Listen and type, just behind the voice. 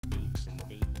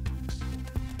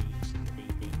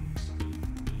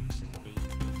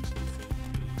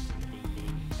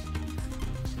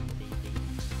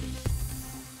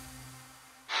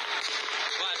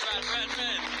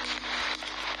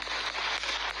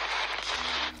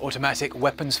Automatic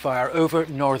weapons fire over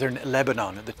northern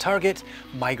Lebanon. The target,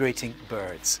 migrating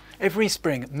birds. Every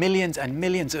spring, millions and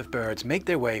millions of birds make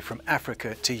their way from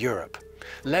Africa to Europe.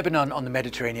 Lebanon on the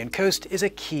Mediterranean coast is a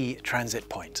key transit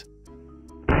point.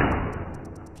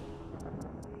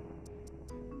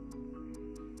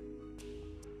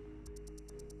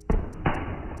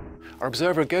 Our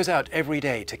observer goes out every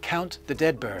day to count the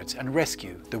dead birds and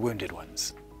rescue the wounded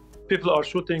ones. People are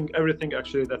shooting everything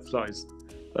actually that flies,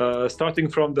 starting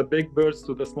from the big birds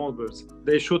to the small birds.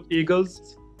 They shoot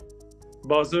eagles,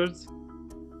 buzzards,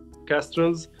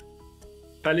 kestrels,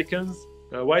 pelicans,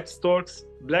 white storks,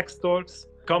 black storks,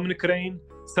 common crane.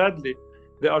 Sadly,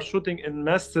 they are shooting in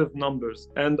massive numbers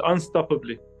and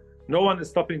unstoppably. No one is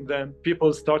stopping them.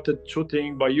 People started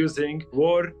shooting by using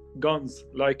war guns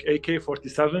like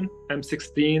AK-47,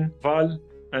 M16, VAL,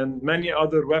 and many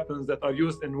other weapons that are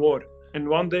used in war. In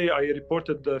one day, I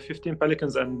reported 15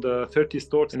 pelicans and 30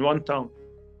 storks in one town.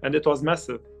 And it was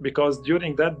massive because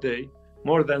during that day,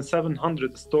 more than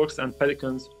 700 storks and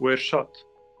pelicans were shot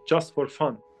just for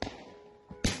fun.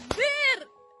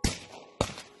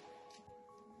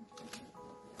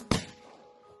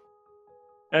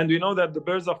 And we know that the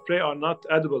birds of prey are not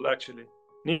edible actually.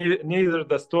 Neither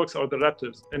the storks or the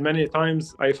raptors. And many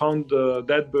times I found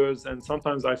dead birds, and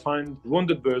sometimes I find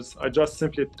wounded birds. I just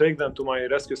simply take them to my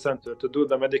rescue center to do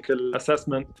the medical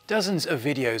assessment. Dozens of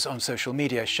videos on social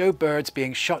media show birds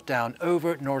being shot down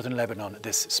over northern Lebanon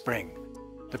this spring.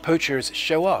 The poachers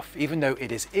show off, even though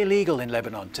it is illegal in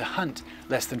Lebanon to hunt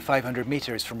less than 500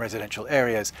 meters from residential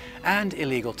areas and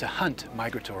illegal to hunt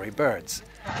migratory birds.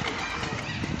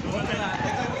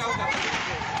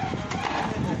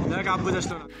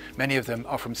 Many of them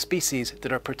are from species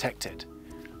that are protected,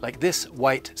 like this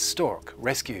white stork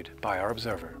rescued by our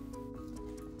observer.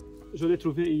 Je l'ai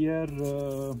trouvé hier,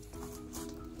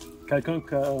 quelqu'un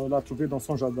l'a trouvé dans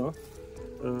son jardin,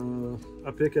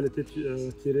 après qu'elle était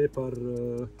tirée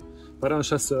par un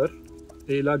chasseur,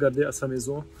 et il l'a gardée à sa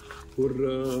maison pour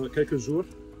quelques jours,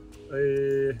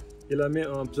 et il a mis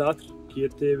un plâtre qui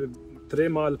était très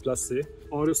mal placé.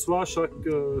 On reçoit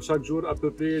chaque jour à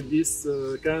peu près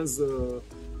 10-15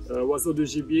 oiseaux de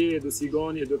gibier, de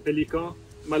cigognes et de pélicans.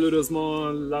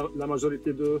 Malheureusement, la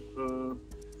majorité d'eux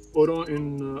auront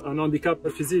un handicap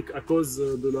physique à cause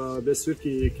de la blessure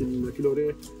qu'il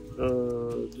aurait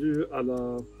due à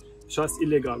la chasse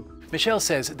illégale. Michel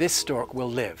says this stork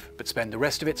will live, but spend the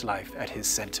rest of its life at his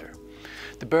center.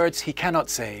 The birds he cannot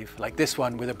save, like this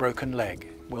one with a broken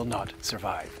leg, will not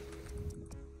survive.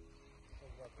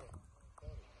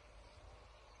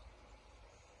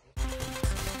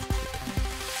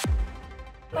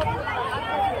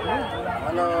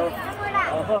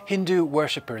 Hindu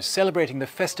worshippers celebrating the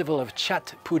festival of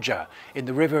Chhat Puja in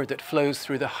the river that flows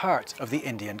through the heart of the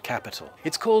Indian capital.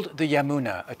 It's called the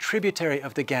Yamuna, a tributary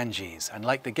of the Ganges, and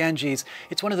like the Ganges,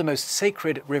 it's one of the most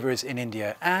sacred rivers in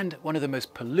India and one of the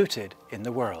most polluted in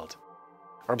the world.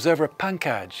 Our observer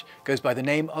Pankaj goes by the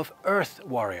name of Earth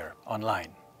Warrior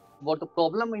online. But the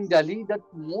problem in Delhi that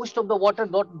most of the water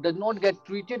does not get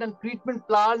treated, and treatment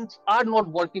plants are not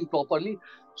working properly.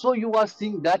 So you are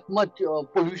seeing that much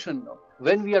pollution.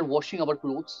 When we are washing our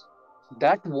clothes,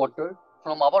 that water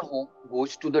from our home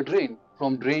goes to the drain,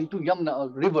 from drain to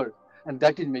Yamuna river, and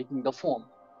that is making the foam.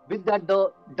 With that,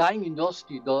 the dyeing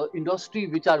industry, the industry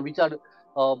which are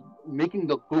making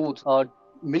the clothes,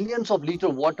 millions of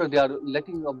liters water they are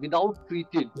letting without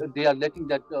treated, they are letting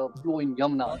that flow in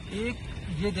Yamuna.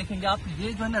 ये देखेंगे आप,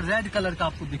 ये जो है ना red colour का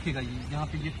आपको दिखेगा, ये यहाँ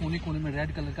पे ये कोने में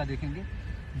रेड कलर का देखेंगे,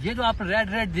 ये जो आप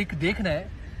रेड देख रहे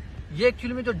हैं, ये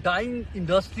एक्चुअली में जो डाइंग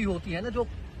इंडस्ट्री होती है ना, जो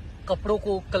कपड़ों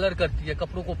को कलर करती है,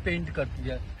 कपड़ों को पेंट करती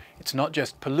है. It's not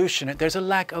just pollution, there's a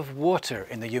lack of water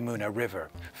in the Yamuna River.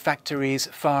 Factories,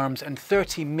 farms and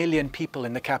 30 million people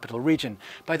in the capital region.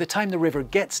 By the time the river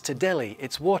gets to Delhi,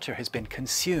 its water has been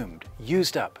consumed,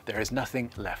 used up, there is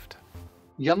nothing left.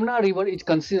 Yamuna River is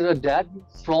considered dead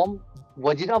from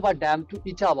Wajirabad Dam to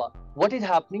Etawah. What is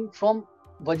happening from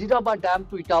Wajirabad Dam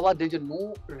to Etawah? There is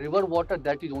no river water,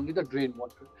 that is only the drain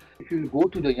water. If you go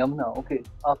to the Yamuna, okay,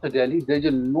 after Delhi, there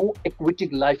is no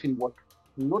aquatic life in water.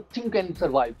 Nothing can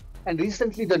survive. And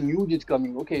recently the news is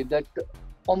coming, okay, that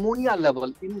ammonia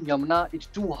level in Yamuna is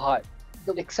too high.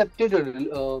 The accepted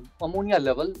ammonia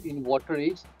level in water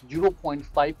is 0.5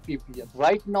 ppm.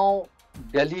 Right now,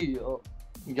 Delhi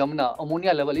Yamuna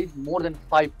ammonia level is more than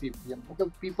 5 ppm.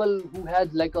 The people who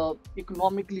had like a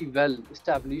economically well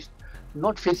established,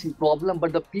 not facing problem,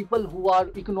 but the people who are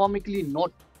economically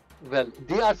not well,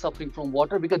 they are suffering from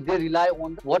water because they rely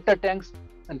on the water tanks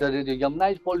and the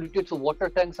Yamuna is polluted, so water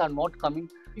tanks are not coming.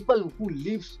 People who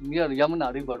live near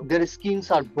Yamuna river, their skins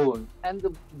are burned and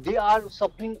they are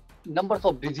suffering numbers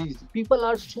of diseases. People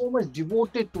are so much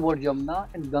devoted towards Yamuna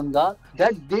and Ganga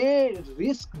that they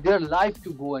risk their life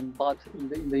to go and bath in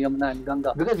the Yamuna and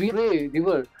Ganga, because we pray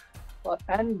river.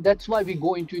 And that's why we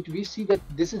go into it. We see that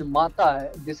this is Mata,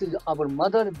 this is our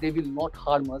mother, they will not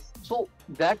harm us. So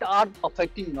that are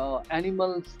affecting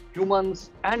animals, humans,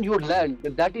 and your land.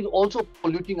 That is also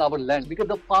polluting our land, because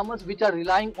the farmers which are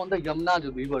relying on the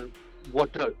Yamuna river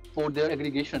water for their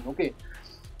irrigation, okay,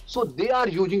 so they are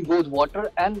using those water,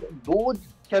 and those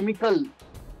chemical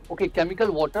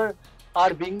water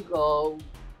are being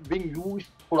used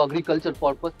for agriculture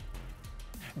purpose.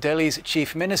 Delhi's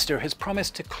chief minister has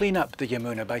promised to clean up the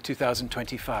Yamuna by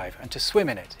 2025 and to swim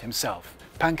in it himself.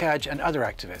 Pankaj and other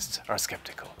activists are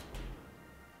sceptical.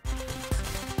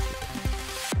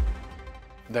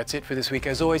 That's it for this week.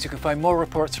 As always, you can find more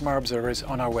reports from our observers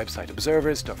on our website,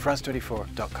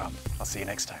 observers.france24.com. I'll see you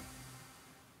next time.